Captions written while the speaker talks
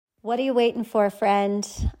What are you waiting for, friend?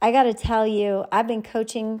 I got to tell you, I've been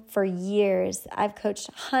coaching for years. I've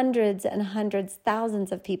coached hundreds and hundreds,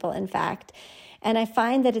 thousands of people, in fact. And I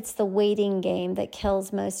find that it's the waiting game that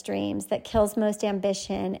kills most dreams, that kills most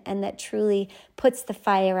ambition, and that truly puts the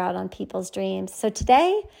fire out on people's dreams. So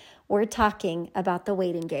today, we're talking about the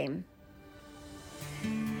waiting game.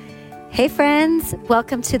 Hey, friends.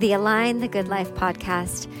 Welcome to the Align the Good Life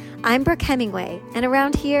podcast. I'm Brooke Hemingway, and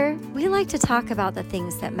around here, we like to talk about the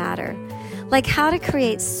things that matter, like how to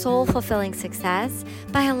create soul-fulfilling success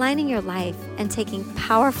by aligning your life and taking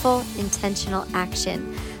powerful, intentional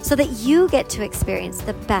action so that you get to experience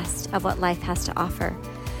the best of what life has to offer.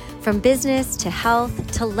 From business to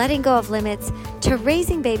health, to letting go of limits, to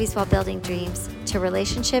raising babies while building dreams, to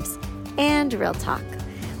relationships and real talk.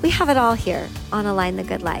 We have it all here on Align the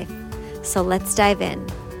Good Life. So let's dive in.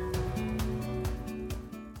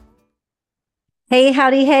 Hey,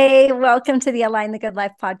 howdy, hey, welcome to the Align the Good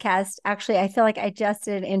Life podcast. Actually, I feel like I just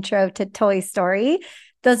did an intro to Toy Story.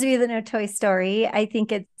 Those of you that know Toy Story, I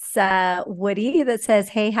think it's Woody that says,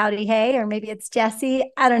 hey, howdy, hey, or maybe it's Jesse.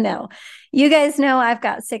 I don't know. You guys know I've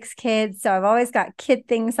got 6 kids, so I've always got kid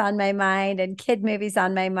things on my mind and kid movies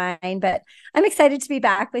on my mind. But I'm excited to be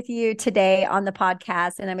back with you today on the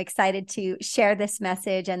podcast, and I'm excited to share this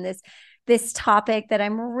message and this topic that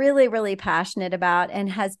I'm really, really passionate about and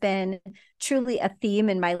has been truly a theme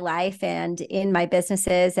in my life and in my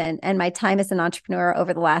businesses and my time as an entrepreneur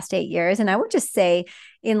over the last 8 years. And I would just say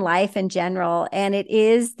in life in general. And it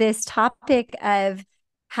is this topic of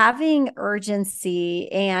having urgency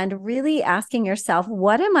and really asking yourself,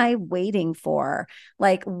 what am I waiting for?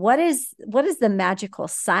 Like, what is the magical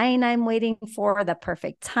sign I'm waiting for, the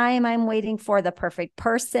perfect time I'm waiting for, the perfect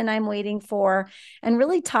person I'm waiting for, and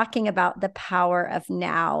really talking about the power of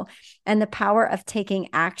now and the power of taking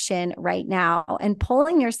action right now and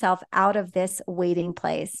pulling yourself out of this waiting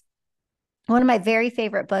place. One of my very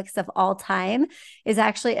favorite books of all time is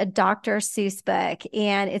actually a Dr. Seuss book,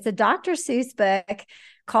 and it's a Dr. Seuss book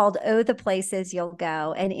called Oh, the Places You'll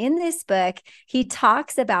Go. And in this book, he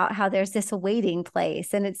talks about how there's this waiting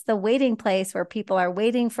place, and it's the waiting place where people are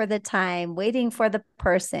waiting for the time, waiting for the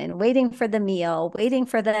person, waiting for the meal, waiting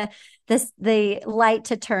for the light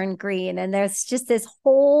to turn green. And there's just this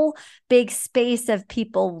whole big space of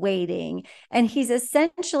people waiting. And he's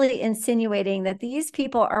essentially insinuating that these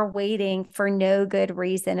people are waiting for no good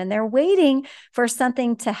reason. And they're waiting for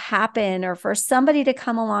something to happen or for somebody to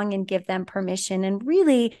come along and give them permission. And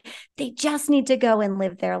really, they just need to go and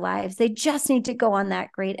live their lives. They just need to go on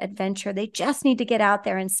that great adventure. They just need to get out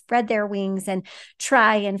there and spread their wings and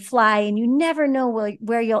try and fly. And you never know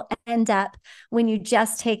where you'll end up when you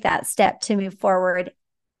just take that step to move forward.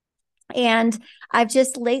 And I've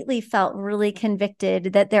just lately felt really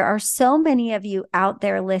convicted that there are so many of you out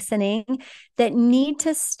there listening that need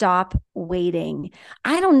to stop waiting.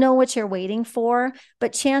 I don't know what you're waiting for,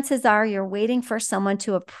 but chances are you're waiting for someone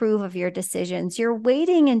to approve of your decisions. You're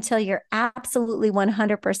waiting until you're absolutely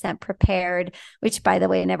 100% prepared, which, by the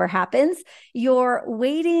way, never happens. You're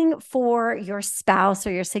waiting for your spouse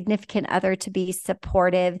or your significant other to be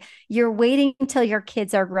supportive. You're waiting until your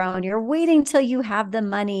kids are grown. You're waiting till you have the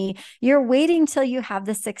money. You're waiting till you have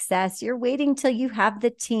the success. You're waiting till you have the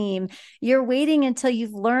team. You're waiting until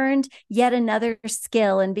you've learned yet another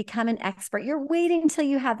skill and become an expert. You're waiting until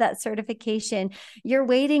you have that certification. You're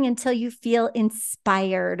waiting until you feel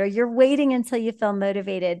inspired, or you're waiting until you feel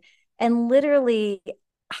motivated. And literally,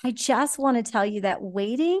 I just want to tell you that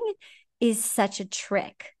waiting is such a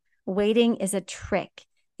trick. Waiting is a trick.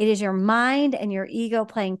 It is your mind and your ego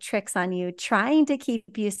playing tricks on you, trying to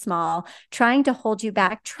keep you small, trying to hold you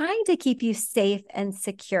back, trying to keep you safe and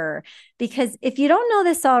secure. Because if you don't know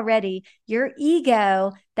this already, your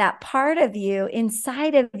ego, that part of you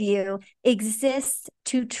inside of you, exists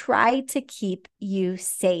to try to keep you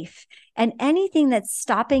safe. And anything that's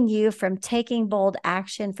stopping you from taking bold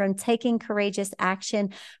action, from taking courageous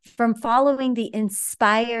action, from following the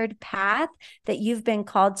inspired path that you've been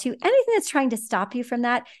called to, anything that's trying to stop you from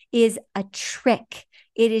that is a trick.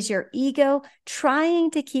 It is your ego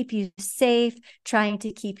trying to keep you safe, trying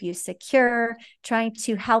to keep you secure, trying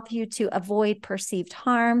to help you to avoid perceived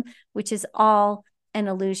harm, which is all an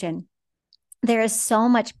illusion. There is so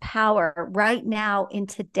much power right now in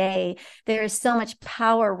today. There is so much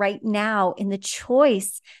power right now in the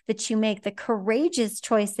choice that you make, the courageous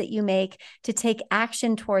choice that you make to take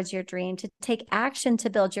action towards your dream, to take action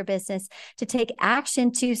to build your business, to take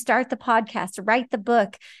action to start the podcast, write the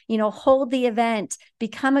book, hold the event,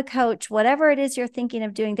 become a coach, whatever it is you're thinking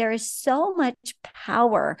of doing. There is so much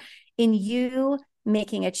power in you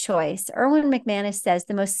making a choice. Erwin McManus says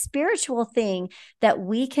the most spiritual thing that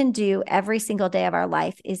we can do every single day of our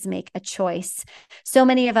life is make a choice. So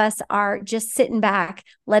many of us are just sitting back,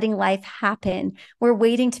 letting life happen. We're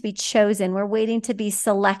waiting to be chosen. We're waiting to be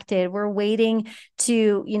selected. We're waiting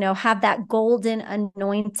to, have that golden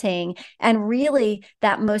anointing. And really,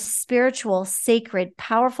 that most spiritual, sacred,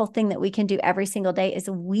 powerful thing that we can do every single day is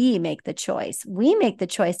we make the choice. We make the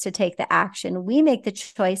choice to take the action. We make the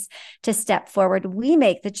choice to step forward. We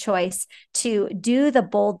make the choice to do the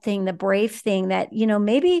bold thing, the brave thing that,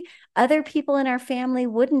 maybe other people in our family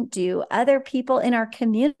wouldn't do, other people in our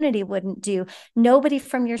community wouldn't do. Nobody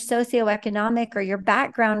from your socioeconomic or your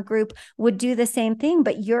background group would do the same thing,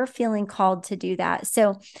 but you're feeling called to do that.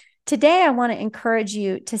 So today, I want to encourage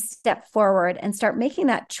you to step forward and start making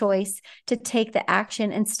that choice to take the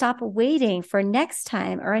action and stop waiting for next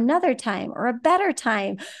time or another time or a better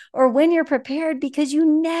time or when you're prepared, because you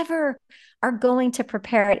never are going to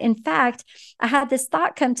prepare it. In fact, I had this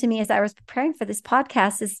thought come to me as I was preparing for this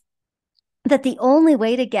podcast, is that the only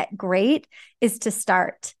way to get great is to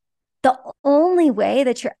start. The only way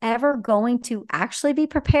that you're ever going to actually be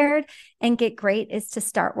prepared and get great is to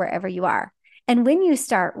start wherever you are. And when you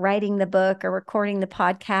start writing the book or recording the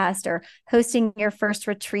podcast or hosting your first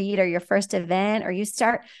retreat or your first event, or you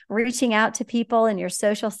start reaching out to people in your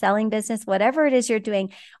social selling business, whatever it is you're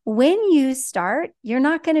doing, when you start, you're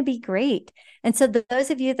not going to be great. And so those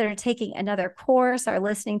of you that are taking another course, are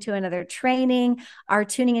listening to another training, are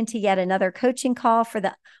tuning into yet another coaching call for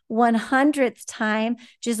the 100th time,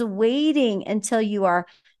 just waiting until you are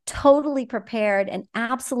totally prepared and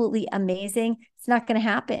absolutely amazing, it's not going to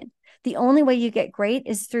happen. The only way you get great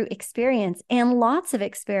is through experience, and lots of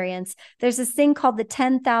experience. There's this thing called the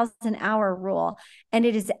 10,000 hour rule, and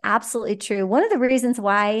it is absolutely true. One of the reasons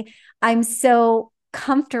why I'm so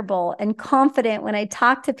comfortable and confident when I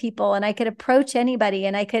talk to people, and I could approach anybody,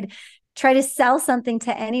 and I could try to sell something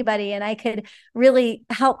to anybody, and I could really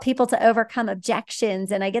help people to overcome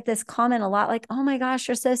objections. And I get this comment a lot, like, oh my gosh,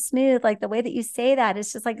 you're so smooth. Like the way that you say that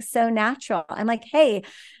is just like so natural. I'm like, hey,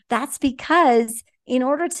 that's because in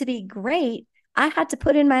order to be great, I had to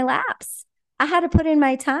put in my laps. I had to put in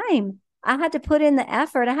my time. I had to put in the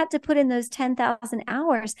effort. I had to put in those 10,000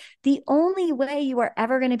 hours. The only way you are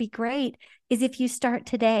ever going to be great is if you start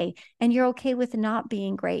today and you're okay with not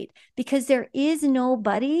being great, because there is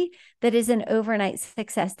nobody that is an overnight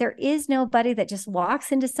success. There is nobody that just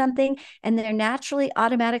walks into something and they're naturally,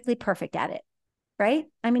 automatically perfect at it, right?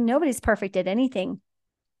 I mean, nobody's perfect at anything.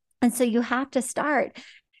 And so you have to start.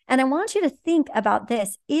 And I want you to think about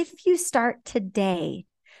this. If you start today,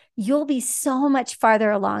 you'll be so much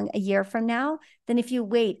farther along a year from now than if you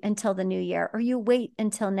wait until the new year or you wait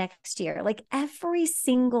until next year. Like every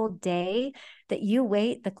single day that you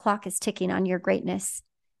wait, the clock is ticking on your greatness.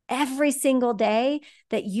 Every single day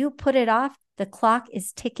that you put it off, the clock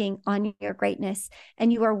is ticking on your greatness,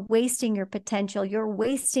 and you are wasting your potential. You're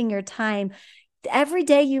wasting your time. Every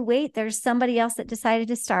day you wait, there's somebody else that decided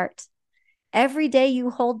to start. Every day you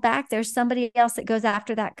hold back, there's somebody else that goes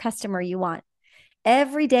after that customer you want.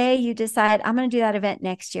 Every day you decide, I'm going to do that event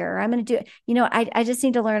next year, or I'm going to do it. I just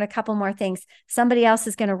need to learn a couple more things. Somebody else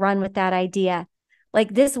is going to run with that idea.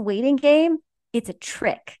 Like this waiting game, it's a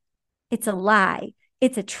trick. It's a lie.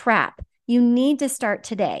 It's a trap. You need to start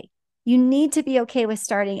today. You need to be okay with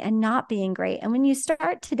starting and not being great. And when you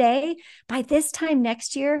start today, by this time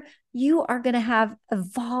next year, you are going to have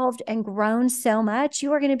evolved and grown so much.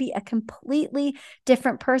 You are going to be a completely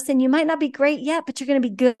different person. You might not be great yet, but you're going to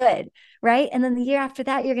be good, right? And then the year after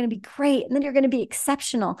that, you're going to be great. And then you're going to be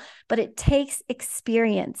exceptional. But it takes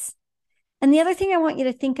experience. And the other thing I want you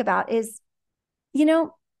to think about is,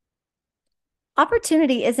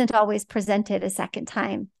 opportunity isn't always presented a second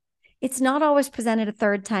time. It's not always presented a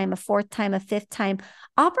third time, a fourth time, a fifth time.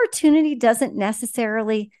 Opportunity doesn't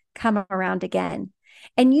necessarily come around again.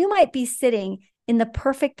 And you might be sitting in the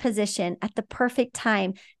perfect position at the perfect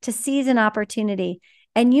time to seize an opportunity.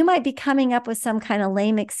 And you might be coming up with some kind of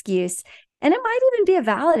lame excuse. And it might even be a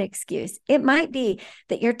valid excuse. It might be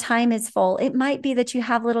that your time is full. It might be that you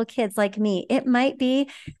have little kids like me. It might be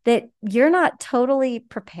that you're not totally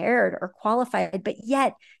prepared or qualified, but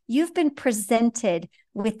yet you've been presented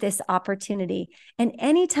with this opportunity. And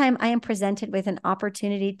anytime I am presented with an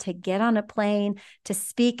opportunity to get on a plane, to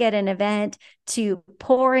speak at an event, to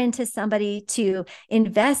pour into somebody, to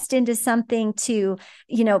invest into something, to,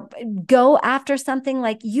 go after something,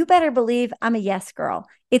 like, you better believe I'm a yes girl.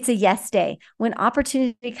 It's a yes day when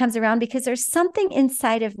opportunity comes around, because there's something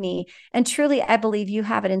inside of me. And truly, I believe you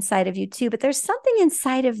have it inside of you too, but there's something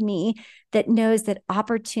inside of me that knows that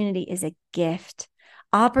opportunity is a gift.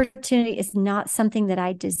 Opportunity is not something that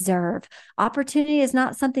I deserve. Opportunity is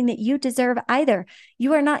not something that you deserve either.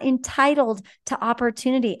 You are not entitled to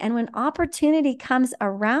opportunity. And when opportunity comes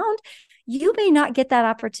around, you may not get that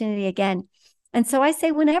opportunity again. And so I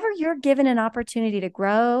say, whenever you're given an opportunity to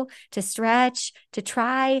grow, to stretch, to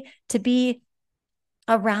try, to be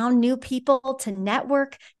around new people, to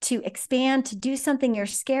network, to expand, to do something you're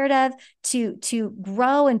scared of, to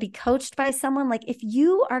grow and be coached by someone, like if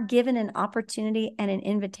you are given an opportunity and an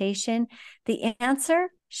invitation, the answer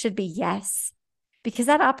should be yes, because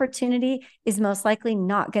that opportunity is most likely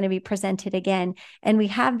not going to be presented again. And we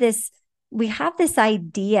have this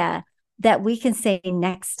idea that we can say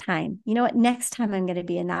next time, you know what, next time I'm going to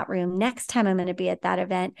be in that room. Next time I'm going to be at that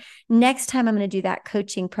event. Next time I'm going to do that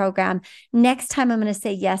coaching program. Next time I'm going to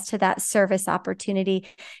say yes to that service opportunity.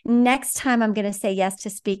 Next time I'm going to say yes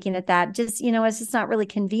to speaking at that. Just, you know, it's just not really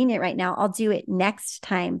convenient right now. I'll do it next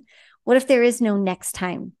time. What if there is no next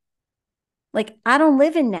time? Like, I don't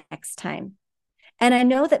live in next time. And I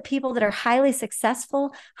know that people that are highly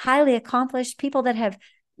successful, highly accomplished, people that have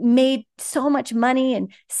made so much money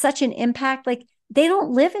and such an impact, like they don't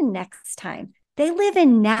live in next time. They live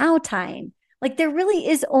in now time. Like there really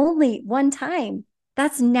is only one time.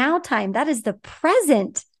 That's now time. That is the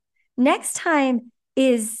present. Next time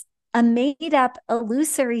is a made up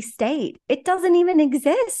illusory state. It doesn't even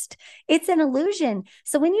exist. It's an illusion.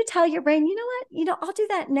 So when you tell your brain, you know what, I'll do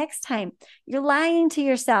that next time, you're lying to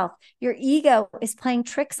yourself. Your ego is playing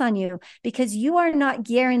tricks on you because you are not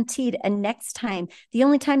guaranteed a next time. The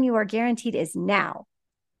only time you are guaranteed is now.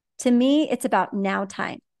 To me, it's about now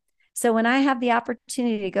time. So when I have the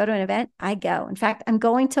opportunity to go to an event, I go. In fact, I'm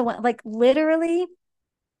going to one, like literally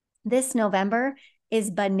this November is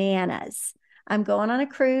bananas. I'm going on a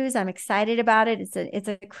cruise. I'm excited about it. It's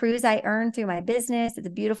a cruise I earned through my business. It's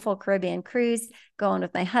a beautiful Caribbean cruise, going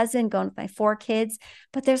with my husband, going with my 4 kids.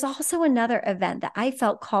 But there's also another event that I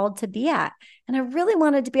felt called to be at. And I really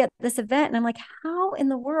wanted to be at this event. And I'm like, how in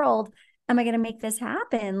the world am I going to make this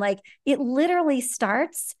happen? Like it literally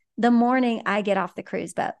starts the morning I get off the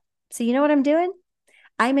cruise boat. So you know what I'm doing?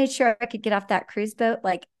 I made sure I could get off that cruise boat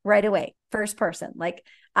like right away, first person. Like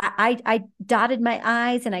I dotted my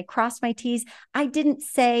I's and I crossed my T's. I didn't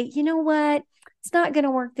say, you know what, it's not going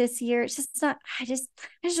to work this year. It's just not, I just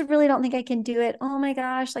really don't think I can do it. Oh my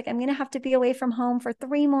gosh. Like I'm going to have to be away from home for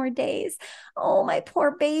 3 more days. Oh, my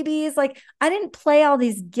poor babies. Like I didn't play all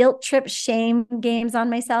these guilt trip shame games on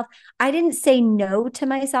myself. I didn't say no to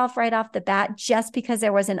myself right off the bat just because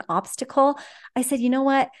there was an obstacle. I said, you know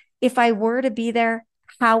what, if I were to be there,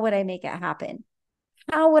 how would I make it happen?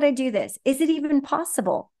 How would I do this? Is it even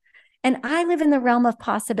possible? And I live in the realm of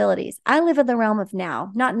possibilities. I live in the realm of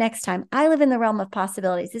now, not next time. I live in the realm of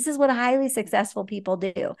possibilities. This is what highly successful people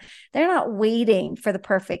do. They're not waiting for the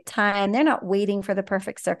perfect time. They're not waiting for the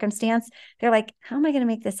perfect circumstance. They're like, how am I going to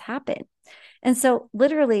make this happen? And so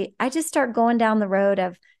literally, I just start going down the road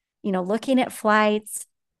of, looking at flights,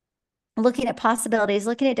 looking at possibilities,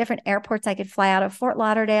 looking at different airports I could fly out of, Fort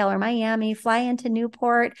Lauderdale or Miami, fly into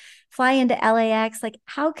Newport, fly into LAX. Like,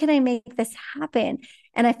 how can I make this happen?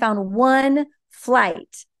 And I found one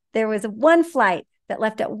flight. There was one flight that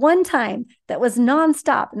left at one time that was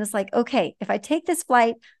nonstop. And it's like, okay, if I take this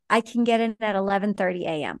flight, I can get in at 11:30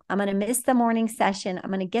 a.m. I'm going to miss the morning session. I'm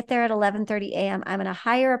going to get there at 11:30 a.m. I'm going to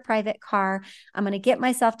hire a private car. I'm going to get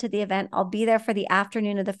myself to the event. I'll be there for the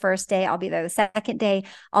afternoon of the first day. I'll be there the second day.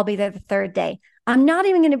 I'll be there the third day. I'm not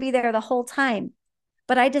even going to be there the whole time.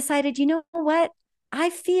 But I decided, you know what? I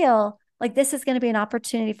feel like this is going to be an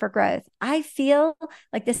opportunity for growth. I feel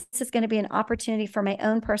like this is going to be an opportunity for my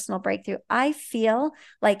own personal breakthrough. I feel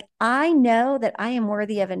like I know that I am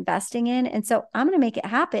worthy of investing in. And so I'm going to make it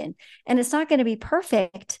happen. And it's not going to be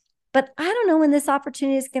perfect, but I don't know when this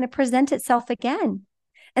opportunity is going to present itself again.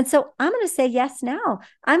 And so I'm going to say yes now.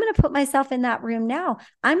 I'm going to put myself in that room now.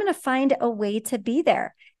 I'm going to find a way to be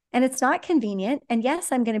there. And it's not convenient. And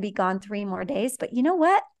yes, I'm going to be gone 3 more days, but you know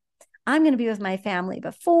what? I'm going to be with my family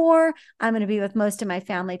before. I'm going to be with most of my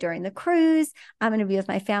family during the cruise. I'm going to be with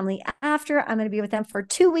my family after. I'm going to be with them for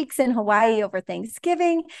 2 weeks in Hawaii over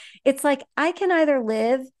Thanksgiving. It's like I can either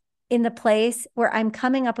live in the place where I'm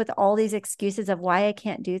coming up with all these excuses of why I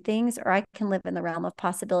can't do things, or I can live in the realm of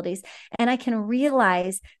possibilities. And I can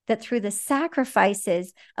realize that through the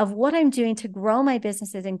sacrifices of what I'm doing to grow my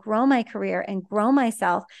businesses and grow my career and grow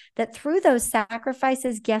myself, that through those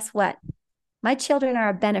sacrifices, guess what? My children are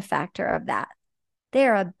a benefactor of that. They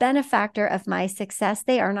are a benefactor of my success.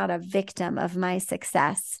 They are not a victim of my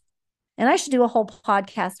success. And I should do a whole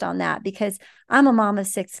podcast on that because I'm a mom of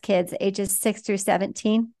 6 kids, ages 6 through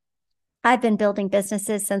 17. I've been building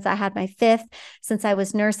businesses since I had my fifth, since I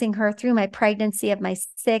was nursing her through my pregnancy of my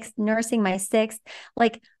sixth, nursing my sixth.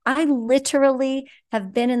 Like, I literally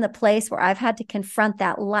have been in the place where I've had to confront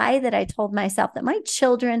that lie that I told myself that my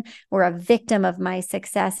children were a victim of my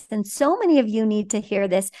success. And so many of you need to hear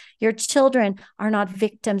this. Your children are not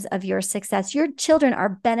victims of your success. Your children are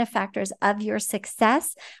benefactors of your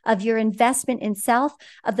success, of your investment in self,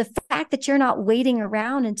 of the fact that you're not waiting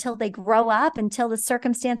around until they grow up, until the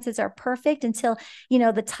circumstances are perfect, until,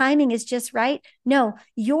 the timing is just right. No,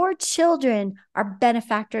 your children are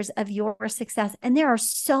benefactors of your success. And there are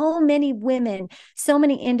so many women, so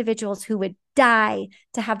many individuals who would die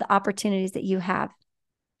to have the opportunities that you have.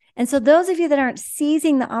 And so those of you that aren't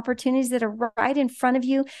seizing the opportunities that are right in front of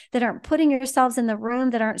you, that aren't putting yourselves in the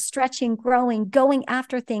room, that aren't stretching, growing, going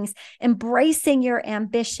after things, embracing your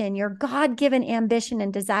ambition, your God-given ambition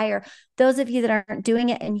and desire, those of you that aren't doing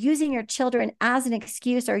it and using your children as an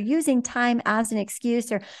excuse, or using time as an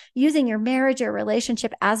excuse, or using your marriage or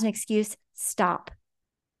relationship as an excuse, stop.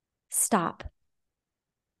 Stop.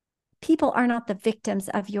 People are not the victims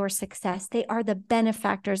of your success. They are the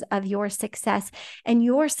benefactors of your success. And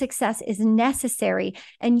your success is necessary.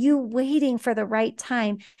 And you waiting for the right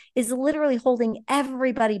time is literally holding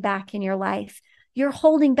everybody back in your life. You're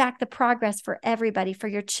holding back the progress for everybody, for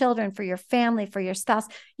your children, for your family, for your spouse.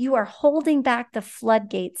 You are holding back the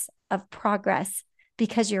floodgates of progress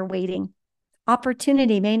because you're waiting.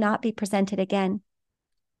 Opportunity may not be presented again.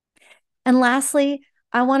 And lastly,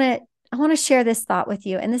 I want to share this thought with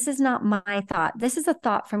you. And this is not my thought. This is a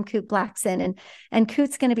thought from Kute Blackson. And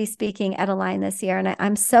Kute's going to be speaking at Align this year. And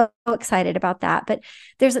I'm so excited about that. But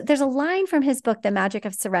there's a line from his book, The Magic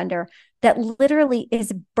of Surrender, that literally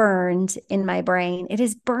is burned in my brain. It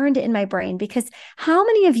is burned in my brain because how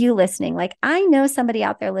many of you listening, like I know somebody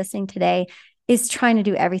out there listening today is trying to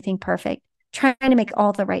do everything perfect, trying to make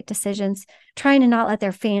all the right decisions, trying to not let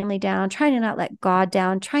their family down, trying to not let God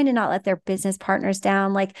down, trying to not let their business partners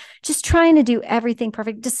down, like just trying to do everything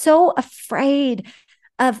perfect, just so afraid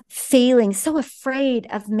of failing, so afraid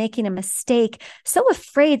of making a mistake, so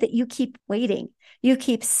afraid that you keep waiting, you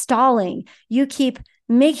keep stalling, you keep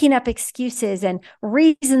making up excuses and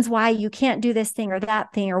reasons why you can't do this thing or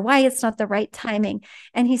that thing, or why it's not the right timing.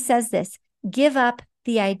 And he says this: give up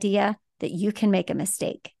the idea that you can make a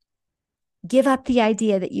mistake. Give up the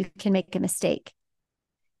idea that you can make a mistake.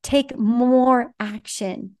 Take more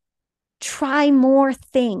action. Try more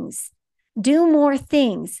things. Do more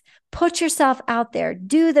things. Put yourself out there.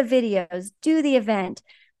 Do the videos. Do the event.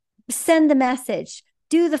 Send the message.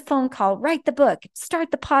 Do the phone call. Write the book. Start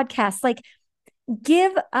the podcast. Like,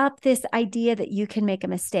 give up this idea that you can make a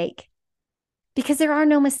mistake, because there are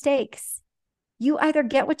no mistakes. You either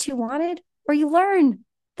get what you wanted or you learn.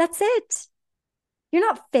 That's it. You're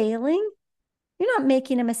not failing. You're not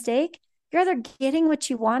making a mistake. You're either getting what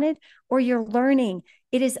you wanted or you're learning.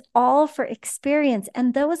 It is all for experience.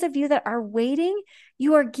 And those of you that are waiting,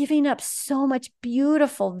 you are giving up so much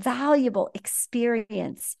beautiful, valuable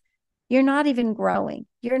experience. You're not even growing.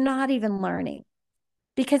 You're not even learning.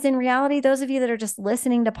 Because in reality, those of you that are just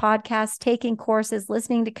listening to podcasts, taking courses,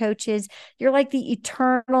 listening to coaches, you're like the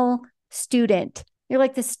eternal student. You're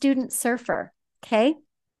like the student surfer, okay?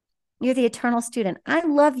 You're the eternal student. I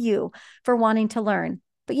love you for wanting to learn.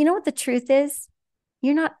 But you know what the truth is?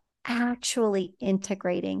 You're not actually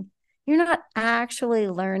integrating. You're not actually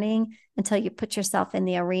learning until you put yourself in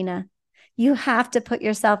the arena. You have to put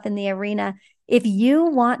yourself in the arena. If you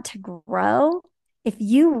want to grow, if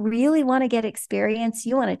you really want to get experience,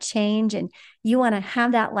 you want to change, and you want to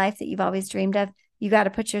have that life that you've always dreamed of, you got to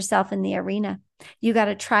put yourself in the arena. You got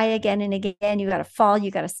to try again and again. You got to fall. You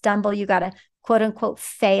got to stumble. You got to quote unquote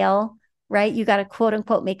fail, right? You got to quote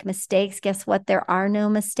unquote make mistakes. Guess what? There are no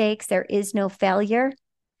mistakes. There is no failure.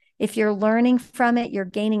 If you're learning from it, you're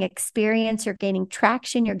gaining experience, you're gaining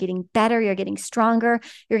traction, you're getting better, you're getting stronger,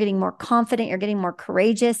 you're getting more confident, you're getting more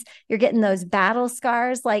courageous, you're getting those battle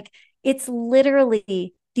scars. Like, it's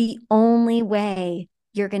literally the only way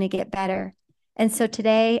you're going to get better. And so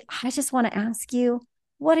today, I just want to ask you,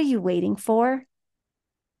 what are you waiting for?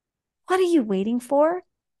 What are you waiting for?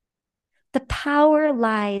 The power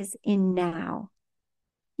lies in now.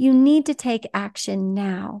 You need to take action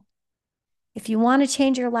now. If you want to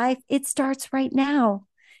change your life, it starts right now.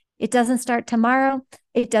 It doesn't start tomorrow.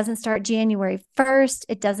 It doesn't start January 1st.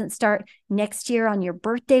 It doesn't start next year on your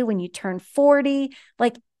birthday when you turn 40.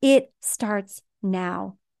 Like, it starts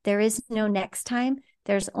now. There is no next time.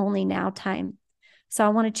 There's only now time. So I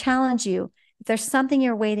want to challenge you. If there's something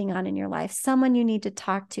you're waiting on in your life, someone you need to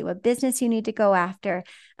talk to, a business you need to go after,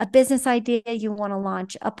 a business idea you want to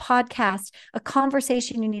launch, a podcast, a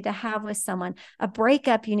conversation you need to have with someone, a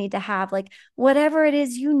breakup you need to have, like whatever it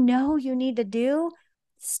is you need to do,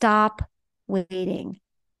 stop waiting.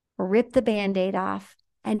 Rip the Band-Aid off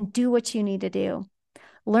and do what you need to do.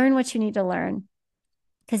 Learn what you need to learn,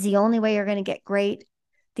 because the only way you're going to get great,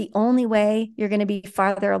 the only way you're going to be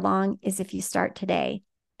farther along is if you start today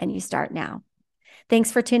and you start now.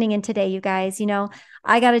 Thanks for tuning in today, you guys.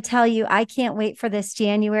 I got to tell you, I can't wait for this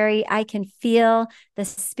January. I can feel the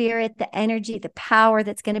spirit, the energy, the power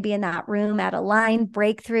that's going to be in that room at Align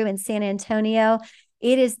Breakthrough in San Antonio.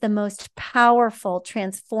 It is the most powerful,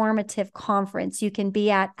 transformative conference you can be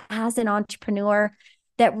at as an entrepreneur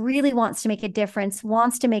that really wants to make a difference,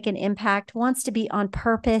 wants to make an impact, wants to be on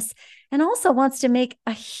purpose, and also wants to make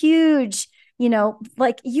a huge, you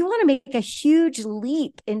want to make a huge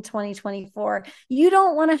leap in 2024. You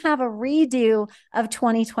don't want to have a redo of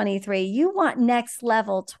 2023. You want next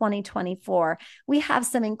level 2024. We have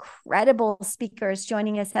some incredible speakers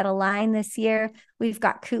joining us at Align this year. We've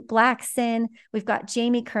got Coop Blackson. We've got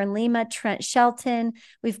Jamie Kern-Lima, Trent Shelton.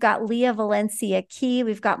 We've got Leah Valencia Key.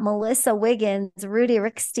 We've got Melissa Wiggins, Rudy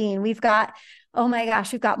Rickstein. We've got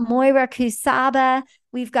Moira Kusaba.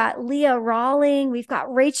 We've got Leah Rawling. We've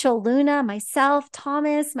got Rachel Luna, myself,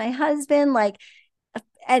 Thomas, my husband,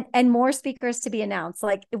 and more speakers to be announced.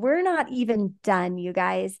 We're not even done, you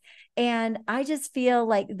guys. And I just feel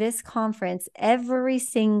like this conference, every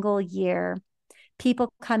single year,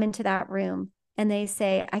 people come into that room and they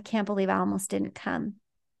say, I can't believe I almost didn't come.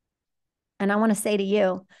 And I want to say to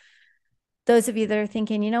you, those of you that are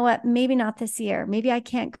thinking, you know what, maybe not this year. Maybe I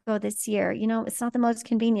can't go this year. It's not the most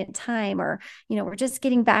convenient time, or, we're just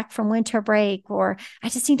getting back from winter break, or I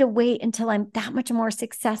just need to wait until I'm that much more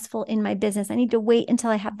successful in my business. I need to wait until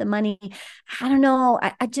I have the money. I don't know.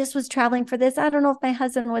 I just was traveling for this. I don't know if my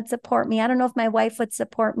husband would support me. I don't know if my wife would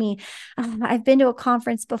support me. I've been to a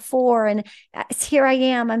conference before and here I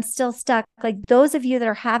am. I'm still stuck. Like those of you that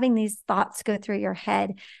are having these thoughts go through your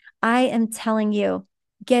head, I am telling you,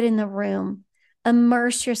 get in the room,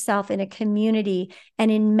 immerse yourself in a community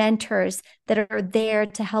and in mentors that are there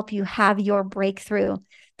to help you have your breakthrough.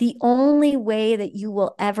 The only way that you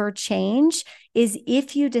will ever change is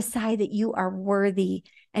if you decide that you are worthy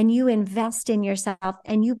and you invest in yourself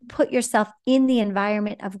and you put yourself in the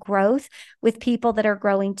environment of growth with people that are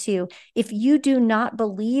growing too. If you do not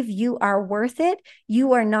believe you are worth it,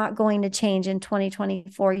 you are not going to change in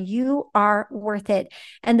 2024. You are worth it.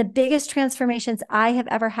 And the biggest transformations I have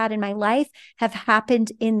ever had in my life have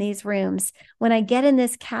happened in these rooms. When I get in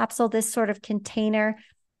this capsule, this sort of container,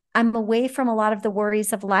 I'm away from a lot of the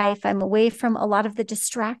worries of life. I'm away from a lot of the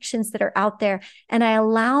distractions that are out there. And I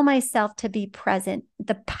allow myself to be present,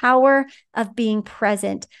 the power of being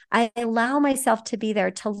present. I allow myself to be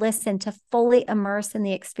there, to listen, to fully immerse in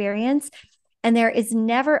the experience. And there is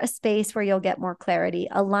never a space where you'll get more clarity.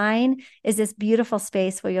 Align is this beautiful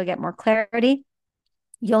space where you'll get more clarity.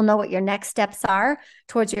 You'll know what your next steps are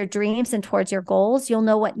towards your dreams and towards your goals. You'll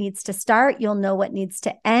know what needs to start. You'll know what needs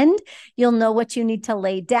to end. You'll know what you need to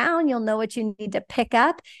lay down. You'll know what you need to pick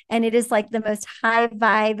up. And it is like the most high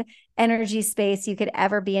vibe energy space you could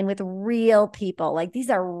ever be in with real people. Like these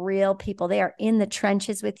are real people. They are in the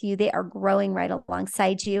trenches with you. They are growing right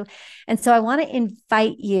alongside you. And so I want to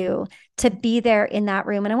invite you to be there in that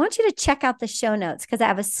room. And I want you to check out the show notes because I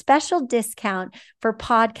have a special discount for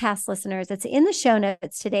podcast listeners. It's in the show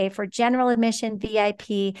notes today for general admission,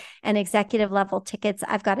 VIP, and executive level tickets.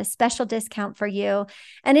 I've got a special discount for you.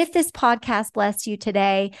 And if this podcast blessed you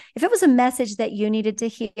today, if it was a message that you needed to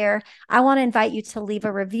hear, I want to invite you to leave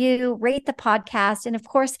a review, rate the podcast, and of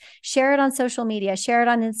course, share it on social media, share it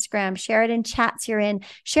on Instagram, share it in chats you're in,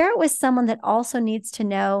 share it with someone that also needs to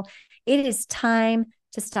know it is time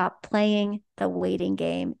to stop playing the waiting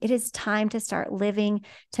game. It is time to start living,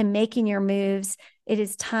 to making your moves. It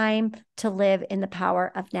is time to live in the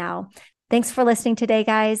power of now. Thanks for listening today,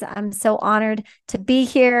 guys. I'm so honored to be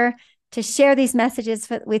here, to share these messages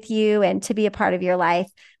with you and to be a part of your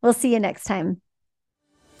life. We'll see you next time.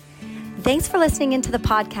 Thanks for listening into the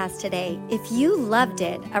podcast today. If you loved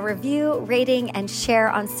it, a review, rating, and share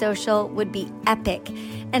on social would be epic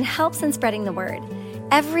and helps in spreading the word.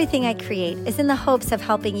 Everything I create is in the hopes of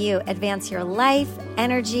helping you advance your life,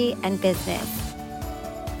 energy, and business.